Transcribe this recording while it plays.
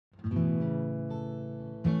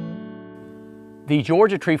The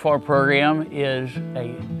Georgia Tree Farm Program is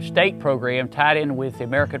a state program tied in with the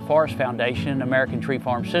American Forest Foundation, American Tree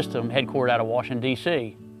Farm System, headquartered out of Washington,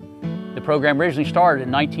 D.C. The program originally started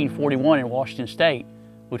in 1941 in Washington State,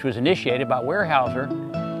 which was initiated by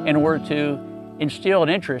Weyerhaeuser in order to instill an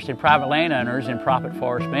interest in private landowners in profit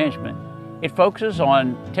forest management. It focuses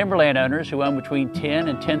on timberland owners who own between 10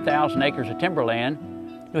 and 10,000 acres of timberland,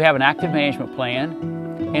 who have an active management plan,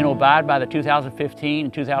 and will abide by the 2015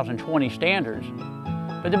 and 2020 standards.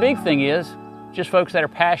 But the big thing is just folks that are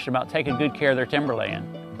passionate about taking good care of their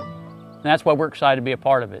timberland. And that's why we're excited to be a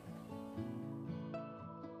part of it.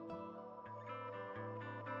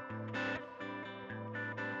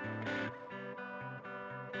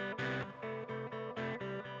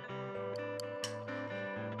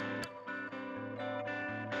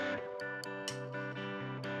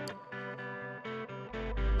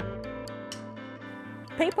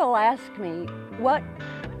 People ask me,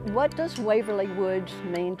 what does Waverly Woods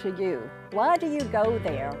mean to you? Why do you go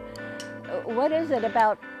there? What is it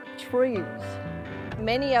about trees?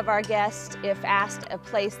 Many of our guests, if asked a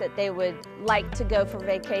place that they would like to go for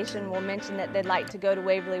vacation, will mention that they'd like to go to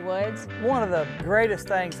Waverly Woods. One of the greatest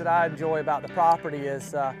things that I enjoy about the property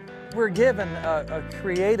is we're given a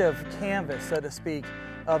creative canvas, so to speak,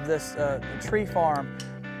 of this tree farm.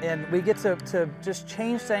 And we get to just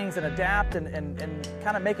change things and adapt and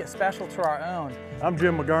kind of make it special to our own. I'm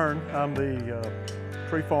Jim McGurn. I'm the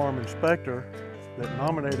tree farm inspector that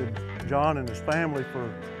nominated John and his family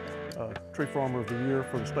for Tree Farmer of the Year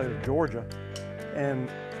for the state of Georgia. And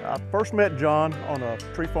I first met John on a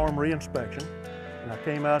tree farm re-inspection. And I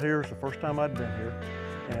came out here, it's the first time I'd been here.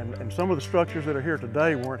 And some of the structures that are here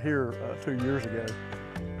today weren't here 2 years ago.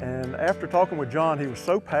 And after talking with John, he was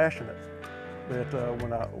so passionate that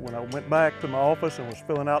when I went back to my office and was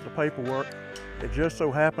filling out the paperwork, it just so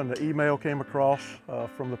happened the email came across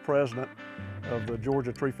from the president of the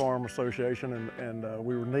Georgia Tree Farm Association, and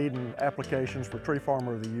we were needing applications for Tree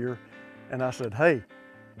Farmer of the Year. And I said, hey,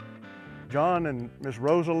 John and Miss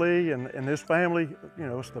Rosalie and his family, you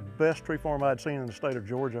know, it's the best tree farm I'd seen in the state of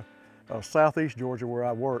Georgia, southeast Georgia where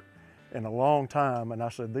I work, in a long time. And I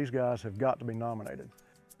said, these guys have got to be nominated.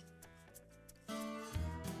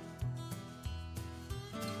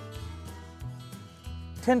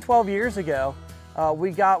 10-12 years ago,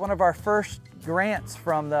 we got one of our first grants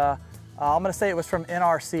from the, I'm going to say it was from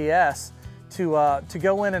NRCS, to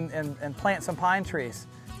go in and plant some pine trees.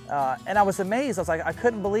 And I was amazed. I was like, I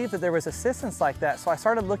couldn't believe that there was assistance like that. So I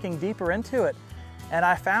started looking deeper into it, and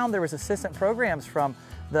I found there was assistant programs from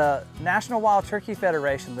the National Wild Turkey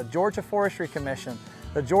Federation, the Georgia Forestry Commission,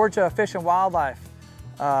 the Georgia Fish and Wildlife,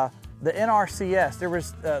 the NRCS. There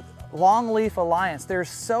was Longleaf Alliance. There's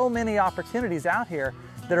so many opportunities out here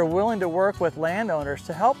that are willing to work with landowners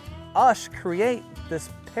to help us create this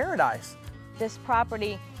paradise. This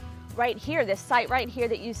property right here, this site right here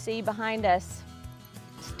that you see behind us,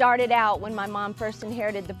 started out when my mom first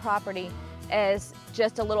inherited the property as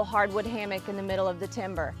just a little hardwood hammock in the middle of the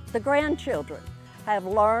timber. The grandchildren have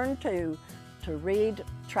learned to read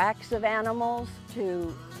tracks of animals,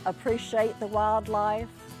 to appreciate the wildlife,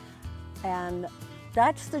 and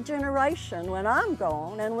that's the generation when I'm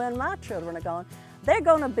gone and when my children are gone, they're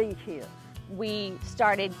going to be here. We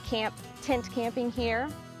started tent camping here,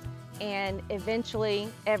 and eventually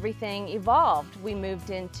everything evolved. We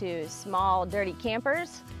moved into small, dirty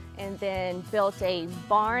campers, and then built a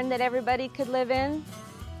barn that everybody could live in.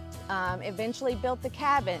 Eventually built the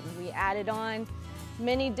cabin. We added on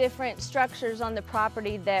many different structures on the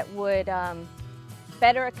property that would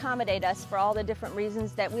better accommodate us for all the different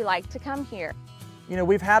reasons that we like to come here. You know,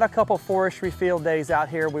 we've had a couple forestry field days out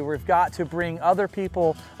here where we've got to bring other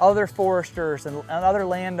people, other foresters and other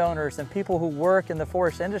landowners and people who work in the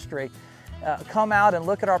forest industry come out and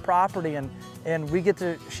look at our property, and we get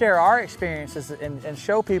to share our experiences and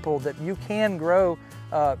show people that you can grow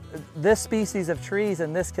this species of trees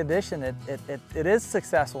in this condition. It is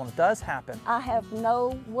successful and it does happen. I have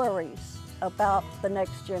no worries about the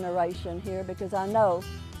next generation here because I know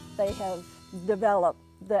they have developed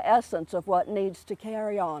the essence of what needs to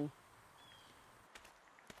carry on.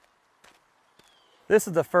 This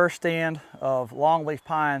is the first stand of longleaf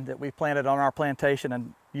pine that we planted on our plantation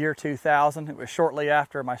in year 2000. It was shortly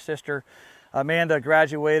after my sister Amanda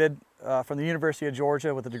graduated from the University of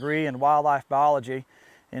Georgia with a degree in wildlife biology,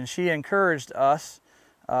 and she encouraged us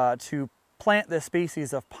to plant this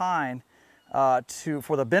species of pine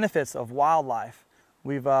for the benefits of wildlife.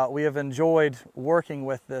 We have enjoyed working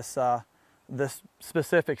with this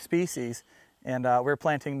specific species, and we're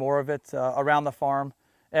planting more of it around the farm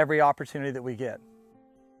every opportunity that we get.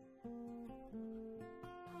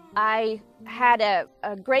 I had a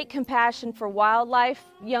great compassion for wildlife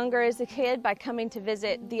younger as a kid by coming to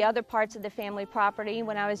visit the other parts of the family property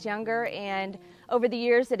when I was younger, and over the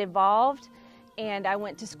years it evolved, and I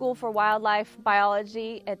went to school for wildlife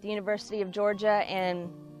biology at the University of Georgia,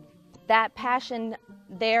 and that passion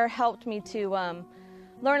there helped me to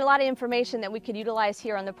learn a lot of information that we could utilize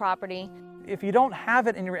here on the property. If you don't have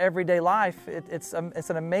it in your everyday life, it's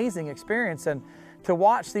an amazing experience, and to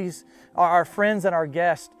watch our friends and our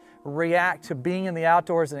guests react to being in the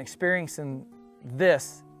outdoors and experiencing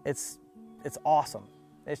this, it's awesome.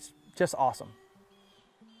 It's just awesome.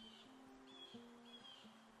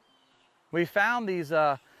 We found these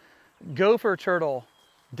gopher turtle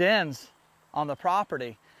dens on the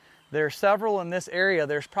property. There's several in this area.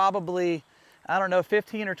 There's probably, I don't know,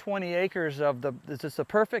 15 or 20 acres of it's just a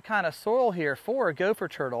perfect kind of soil here for a gopher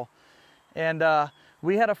turtle. And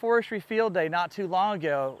we had a forestry field day not too long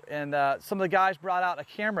ago, and some of the guys brought out a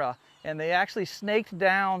camera, and they actually snaked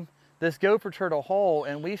down this gopher turtle hole,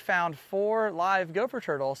 and we found 4 live gopher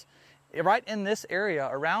turtles right in this area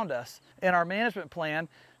around us. In our management plan,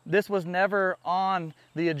 this was never on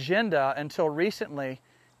the agenda until recently,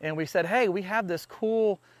 and we said, hey, we have this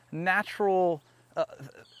cool natural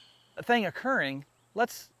thing occurring.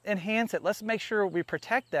 Let's enhance it. Let's make sure we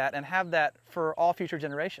protect that and have that for all future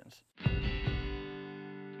generations.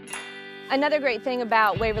 Another great thing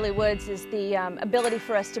about Waverly Woods is the ability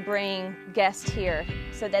for us to bring guests here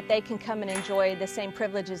so that they can come and enjoy the same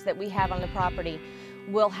privileges that we have on the property.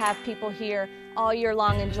 We'll have people here all year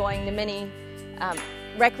long enjoying the many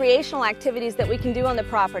recreational activities that we can do on the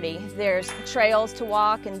property. There's trails to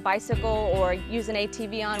walk and bicycle or use an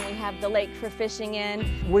ATV on. We have the lake for fishing in.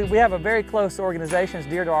 We have a very close organization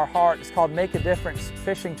that's dear to our heart. It's called Make a Difference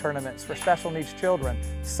Fishing Tournaments for special needs children.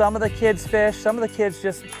 Some of the kids fish, some of the kids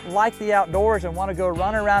just like the outdoors and want to go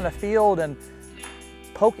run around a field and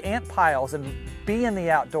poke ant piles and be in the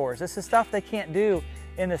outdoors. This is stuff they can't do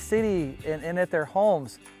in the city and at their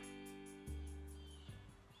homes.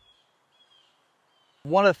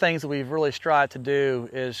 One of the things that we've really strived to do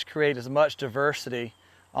is create as much diversity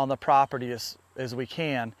on the property as we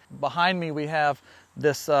can. Behind me we have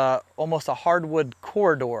this almost a hardwood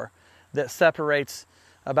corridor that separates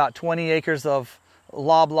about 20 acres of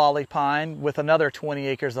loblolly pine with another 20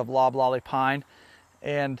 acres of loblolly pine.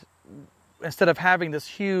 And instead of having this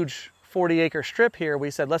huge 40-acre strip here,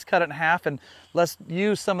 we said let's cut it in half and let's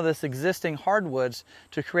use some of this existing hardwoods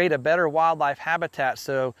to create a better wildlife habitat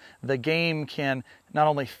so the game can not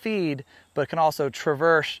only feed but can also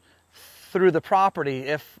traverse through the property.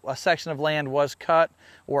 If a section of land was cut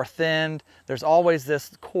or thinned, there's always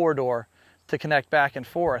this corridor to connect back and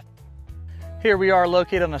forth. Here we are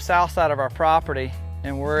located on the south side of our property,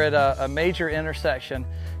 and we're at a major intersection,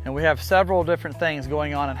 and we have several different things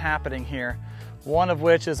going on and happening here. One of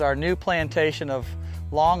which is our new plantation of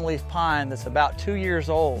longleaf pine that's about 2 years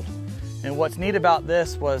old. And what's neat about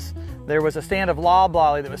this was there was a stand of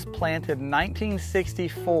loblolly that was planted in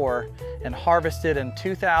 1964 and harvested in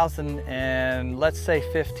 2000 and let's say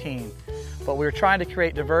 15. But we were trying to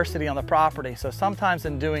create diversity on the property, so sometimes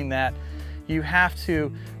in doing that you have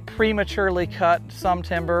to prematurely cut some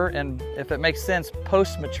timber, and if it makes sense,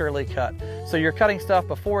 post-maturely cut. So you're cutting stuff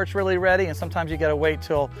before it's really ready, and sometimes you gotta wait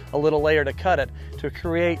till a little later to cut it to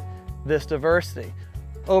create this diversity.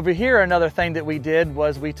 Over here, another thing that we did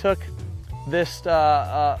was we took this,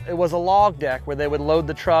 it was a log deck where they would load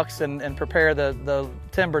the trucks and prepare the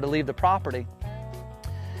timber to leave the property.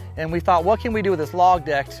 And we thought, what can we do with this log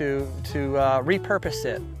deck to repurpose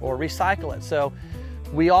it or recycle it? So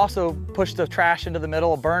we also pushed the trash into the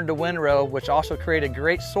middle, burned a windrow, which also created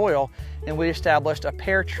great soil, and we established a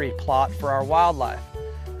pear tree plot for our wildlife.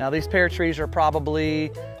 Now these pear trees are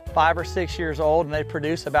probably 5 or 6 years old, and they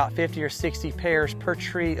produce about 50 or 60 pears per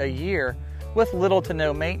tree a year with little to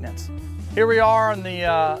no maintenance. Here we are in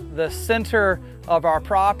the center of our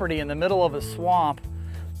property in the middle of a swamp.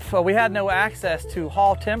 So we had no access to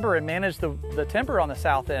haul timber and manage the timber on the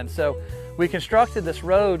south end. So we constructed this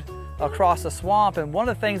road across the swamp, and one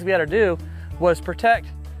of the things we had to do was protect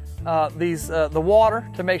the water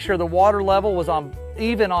to make sure the water level was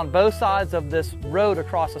even on both sides of this road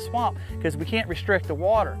across the swamp, because we can't restrict the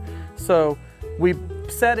water. So we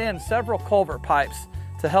set in several culvert pipes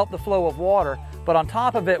to help the flow of water, but on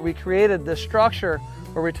top of it we created this structure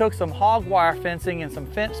where we took some hog wire fencing and some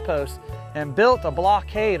fence posts and built a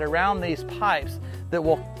blockade around these pipes that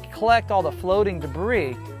will collect all the floating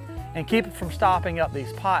debris and keep it from stopping up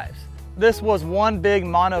these pipes. This was one big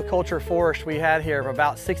monoculture forest we had here of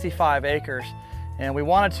about 65 acres, and we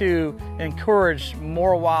wanted to encourage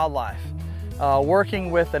more wildlife.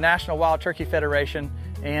 Working with the National Wild Turkey Federation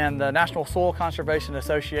and the National Soil Conservation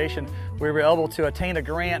Association, we were able to attain a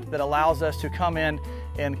grant that allows us to come in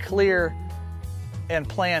and clear and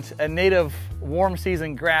plant a native warm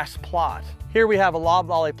season grass plot. Here we have a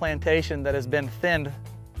loblolly plantation that has been thinned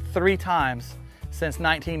 3 times since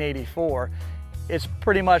 1984. It's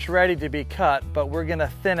pretty much ready to be cut, but we're going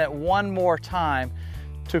to thin it one more time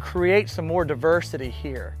to create some more diversity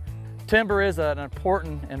here. Timber is an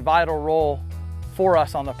important and vital role for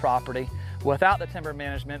us on the property. Without the timber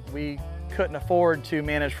management, we couldn't afford to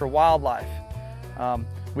manage for wildlife.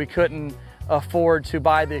 We couldn't afford to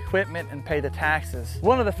buy the equipment and pay the taxes.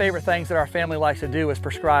 One of the favorite things that our family likes to do is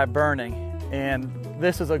prescribe burning, and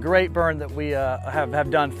this is a great burn that we have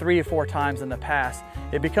done 3 or 4 times in the past.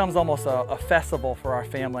 It becomes almost a festival for our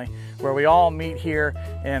family where we all meet here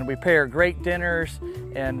and we prepare great dinners,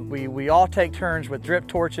 and we all take turns with drip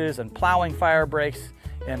torches and plowing fire breaks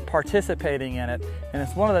and participating in it. And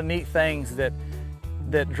it's one of the neat things that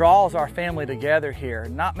draws our family together here.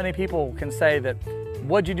 Not many people can say that,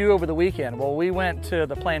 "What'd you do over the weekend?" Well, we went to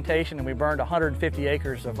the plantation and we burned 150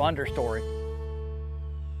 acres of understory.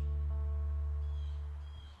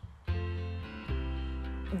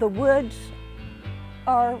 The woods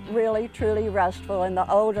are really, truly restful, and the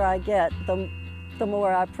older I get, the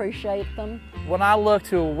more I appreciate them. When I look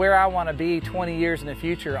to where I want to be 20 years in the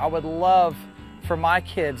future, I would love for my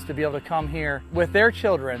kids to be able to come here with their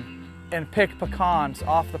children and pick pecans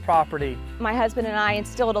off the property. My husband and I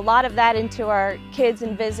instilled a lot of that into our kids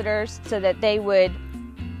and visitors so that they would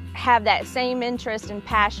have that same interest and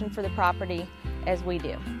passion for the property as we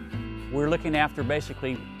do. We're looking after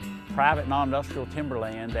basically private non-industrial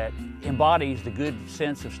timberland that embodies the good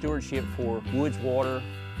sense of stewardship for woods, water,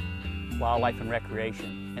 wildlife, and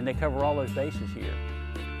recreation. And they cover all those bases here.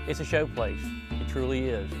 It's a show place. It truly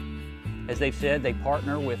is. As they've said, they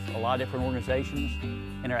partner with a lot of different organizations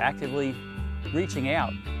and are actively reaching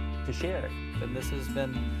out to share it. And this has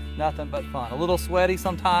been nothing but fun. A little sweaty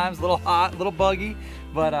sometimes, a little hot, a little buggy,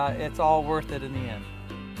 but it's all worth it in the end.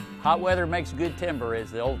 Hot weather makes good timber,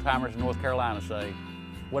 as the old timers in North Carolina say.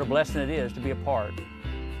 What a blessing it is to be a part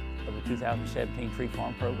of the 2017 Tree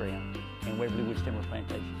Farm program in Waverly Woods Timber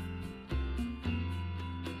Plantation.